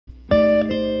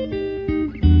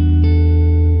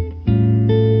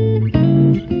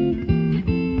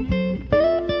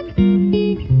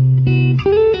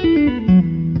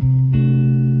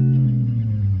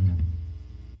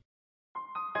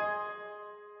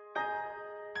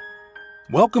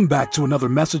Welcome back to another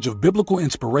message of biblical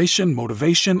inspiration,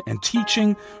 motivation, and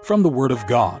teaching from the Word of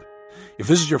God. If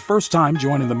this is your first time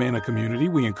joining the Manna community,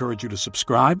 we encourage you to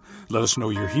subscribe, let us know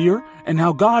you're here, and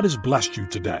how God has blessed you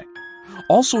today.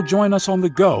 Also join us on the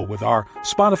go with our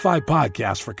Spotify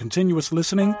podcast for continuous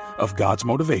listening of God's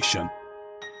motivation.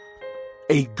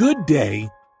 A good day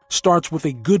starts with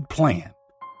a good plan,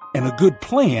 and a good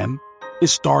plan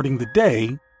is starting the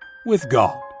day with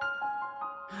God.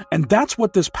 And that's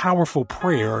what this powerful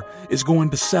prayer is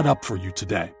going to set up for you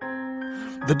today.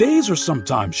 The days are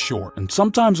sometimes short and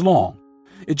sometimes long.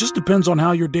 It just depends on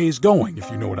how your day is going, if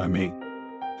you know what I mean.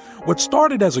 What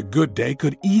started as a good day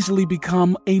could easily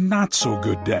become a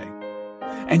not-so-good day.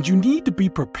 And you need to be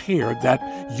prepared that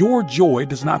your joy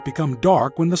does not become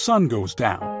dark when the sun goes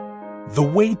down. The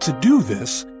way to do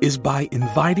this is by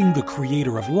inviting the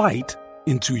Creator of light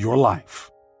into your life.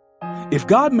 If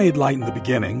God made light in the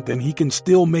beginning, then He can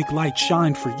still make light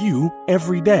shine for you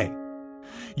every day.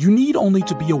 You need only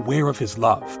to be aware of His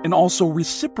love and also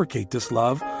reciprocate this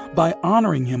love by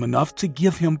honoring Him enough to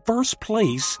give Him first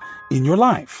place in your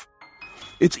life.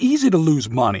 It's easy to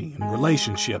lose money and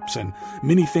relationships and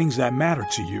many things that matter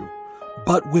to you.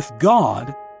 But with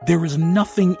God, there is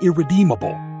nothing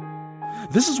irredeemable.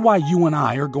 This is why you and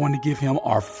I are going to give Him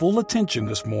our full attention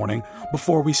this morning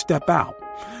before we step out,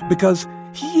 because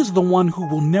He is the one who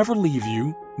will never leave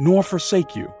you nor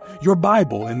forsake you. Your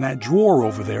Bible in that drawer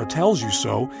over there tells you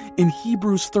so in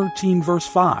Hebrews 13 verse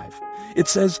 5. It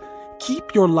says,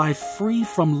 "Keep your life free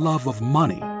from love of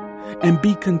money and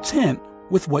be content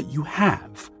with what you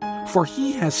have. For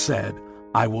He has said,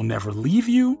 I will never leave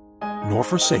you nor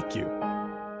forsake you."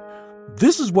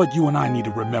 This is what you and I need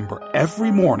to remember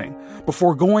every morning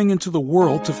before going into the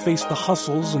world to face the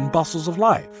hustles and bustles of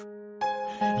life.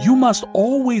 You must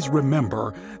always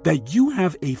remember that you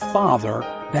have a Father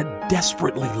that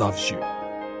desperately loves you.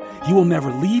 He will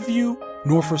never leave you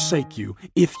nor forsake you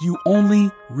if you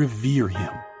only revere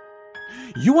Him.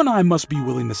 You and I must be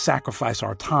willing to sacrifice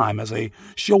our time as a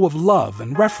show of love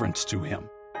and reference to Him.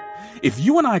 If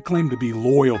you and I claim to be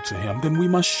loyal to Him, then we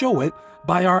must show it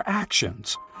by our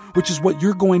actions, which is what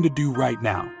you're going to do right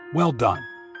now. Well done.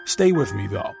 Stay with me,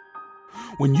 though.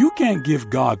 When you can't give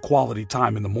God quality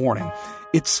time in the morning,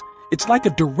 it's like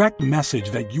a direct message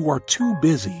that you are too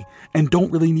busy and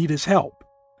don't really need His help.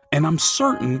 And I'm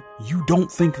certain you don't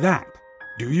think that,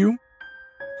 do you?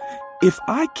 If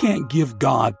I can't give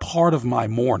God part of my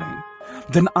morning,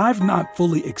 then I've not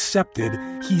fully accepted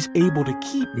He's able to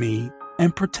keep me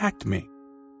and protect me.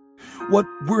 What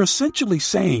we're essentially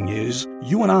saying is,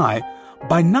 you and I,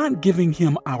 by not giving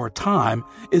Him our time,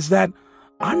 is that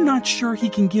I'm not sure He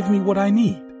can give me what I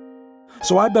need.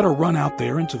 So I better run out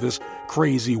there into this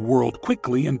crazy world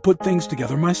quickly and put things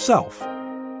together myself.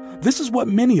 This is what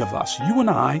many of us, you and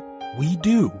I, we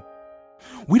do.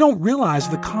 We don't realize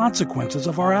the consequences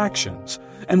of our actions,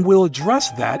 and we'll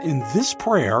address that in this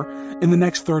prayer in the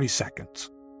next 30 seconds.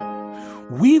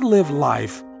 We live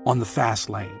life on the fast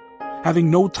lane, having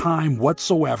no time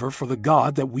whatsoever for the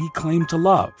God that we claim to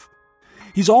love.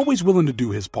 He's always willing to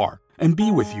do His part and be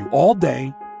with you all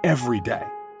day, every day.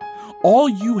 All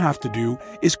you have to do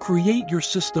is create your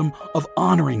system of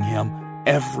honoring Him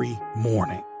every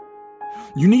morning.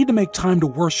 You need to make time to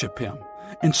worship Him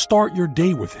and start your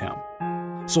day with Him.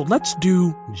 So let's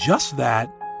do just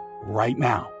that right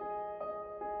now.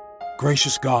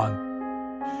 Gracious God,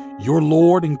 You're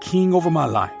Lord and King over my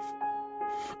life.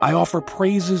 I offer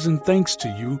praises and thanks to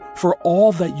You for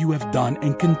all that You have done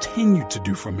and continue to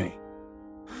do for me.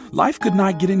 Life could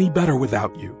not get any better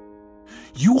without You.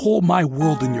 You hold my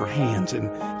world in Your hands and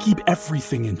keep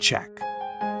everything in check.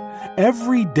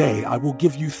 Every day I will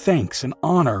give You thanks and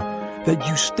honor that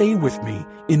You stay with me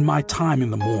in my time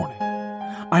in the morning.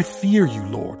 I fear You,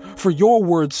 Lord, for Your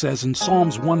word says in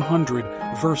Psalms 100,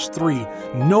 verse 3,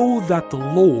 "Know that the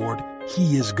Lord,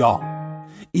 He is God.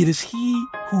 It is He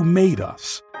who made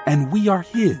us, and we are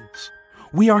His.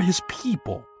 We are His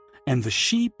people and the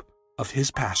sheep of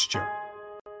His pasture."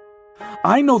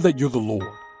 I know that You're the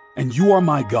Lord, and You are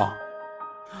my God.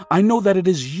 I know that it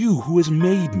is You who has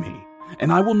made me,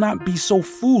 and I will not be so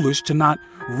foolish to not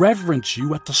reverence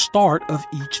You at the start of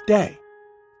each day.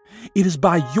 It is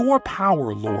by Your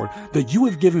power, Lord, that You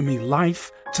have given me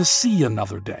life to see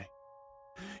another day.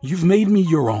 You've made me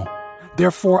Your own.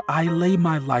 Therefore, I lay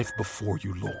my life before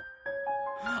You, Lord.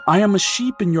 I am a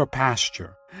sheep in Your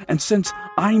pasture, and since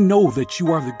I know that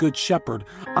You are the good shepherd,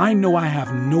 I know I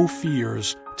have no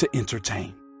fears to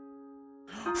entertain.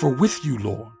 For with You,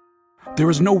 Lord, there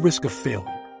is no risk of failure.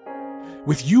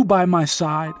 With You by my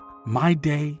side, my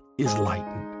day is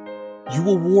lightened. You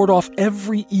will ward off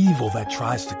every evil that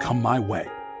tries to come my way,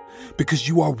 because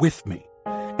You are with me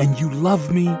and you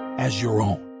love me as your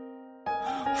own.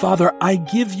 Father, I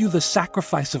give you the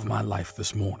sacrifice of my life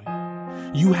this morning.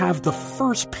 You have the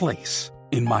first place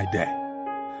in my day.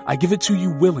 I give it to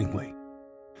you willingly.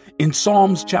 In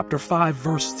Psalms chapter 5,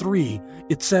 verse 3,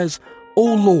 it says,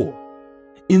 O Lord,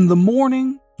 in the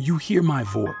morning you hear my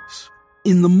voice.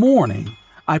 In the morning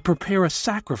I prepare a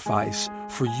sacrifice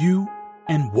for you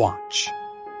and watch.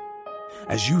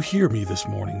 As you hear me this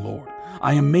morning, Lord,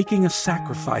 I am making a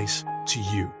sacrifice to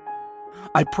you.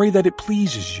 I pray that it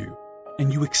pleases you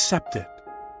and you accept it.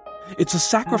 It's a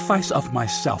sacrifice of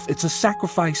myself. It's a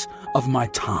sacrifice of my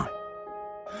time.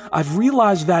 I've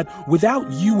realized that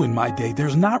without you in my day,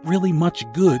 there's not really much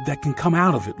good that can come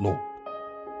out of it, Lord.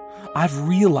 I've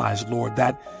realized, Lord,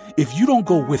 that if you don't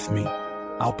go with me,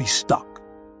 I'll be stuck.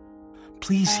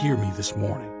 Please hear me this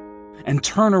morning and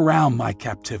turn around my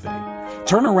captivity.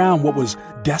 Turn around what was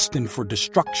destined for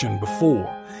destruction before.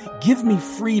 Give me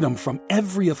freedom from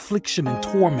every affliction and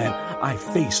torment I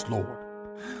face, Lord.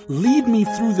 Lead me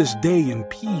through this day in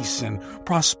peace and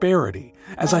prosperity.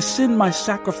 As I send my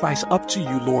sacrifice up to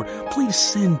you, Lord, please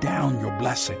send down your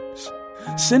blessings.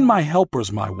 Send my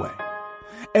helpers my way.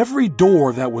 Every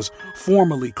door that was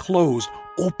formerly closed,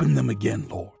 open them again,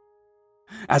 Lord.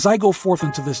 As I go forth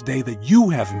into this day that you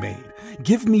have made,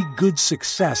 give me good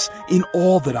success in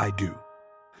all that I do.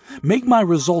 Make my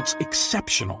results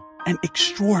exceptional and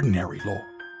extraordinary, Lord.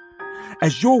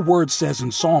 As your word says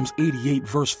in Psalms 88,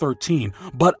 verse 13,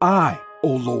 but I,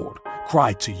 O Lord,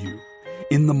 cry to you.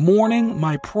 In the morning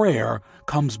my prayer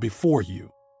comes before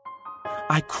you.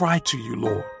 I cry to you,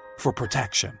 Lord, for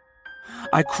protection.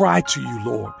 I cry to you,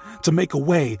 Lord, to make a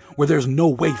way where there's no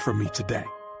way for me today.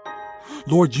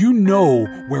 Lord, you know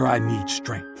where I need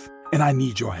strength, and I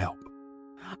need your help.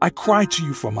 I cry to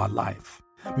you for my life.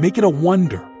 Make it a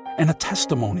wonder and a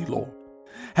testimony, Lord.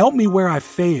 Help me where I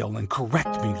fail and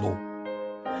correct me, Lord.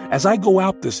 As I go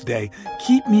out this day,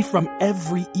 keep me from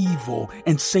every evil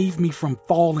and save me from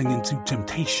falling into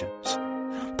temptations.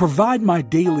 Provide my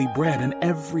daily bread and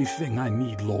everything I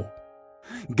need, Lord.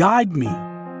 Guide me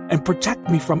and protect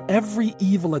me from every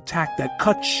evil attack that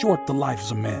cuts short the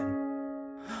lives of men.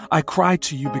 I cry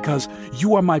to you because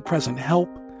you are my present help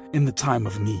in the time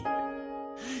of need.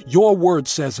 Your word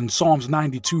says in Psalms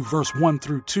 92, verse 1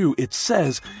 through 2, it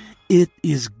says, it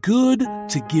is good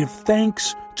to give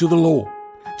thanks to the Lord,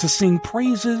 to sing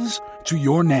praises to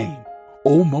your name,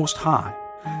 O Most High,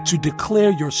 to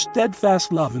declare your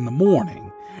steadfast love in the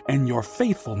morning and your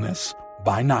faithfulness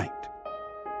by night.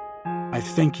 I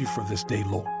thank you for this day,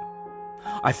 Lord.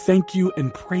 I thank you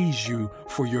and praise you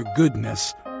for your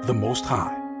goodness, the Most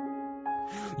High.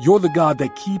 You're the God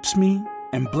that keeps me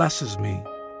and blesses me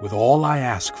with all I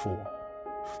ask for.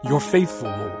 You're faithful,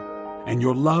 Lord, and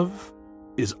your love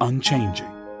is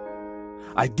unchanging.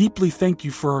 I deeply thank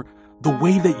you for the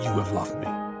way that you have loved me.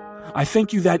 I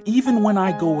thank you that even when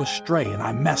I go astray and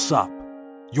I mess up,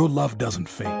 your love doesn't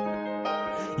fade.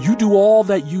 You do all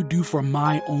that you do for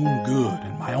my own good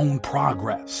and my own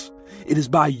progress. It is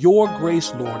by your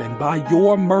grace, Lord, and by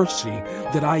your mercy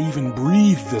that I even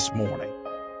breathe this morning.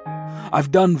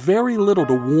 I've done very little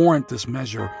to warrant this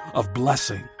measure of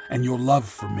blessing and your love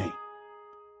for me.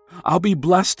 I'll be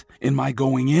blessed in my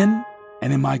going in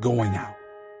and in my going out.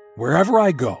 Wherever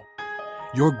I go,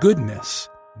 your goodness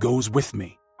goes with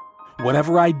me.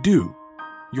 Whatever I do,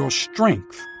 your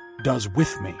strength does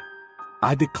with me.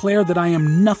 I declare that I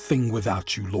am nothing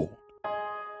without you, Lord.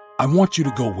 I want you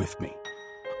to go with me.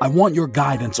 I want your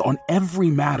guidance on every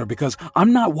matter because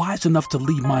I'm not wise enough to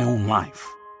lead my own life.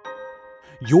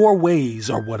 Your ways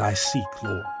are what I seek,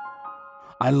 Lord.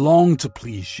 I long to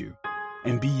please you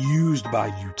and be used by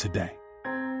you today.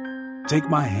 Take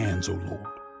my hands, O Lord,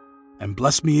 and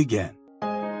bless me again.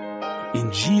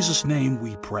 In Jesus' name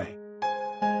we pray.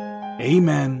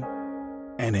 Amen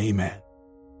and amen.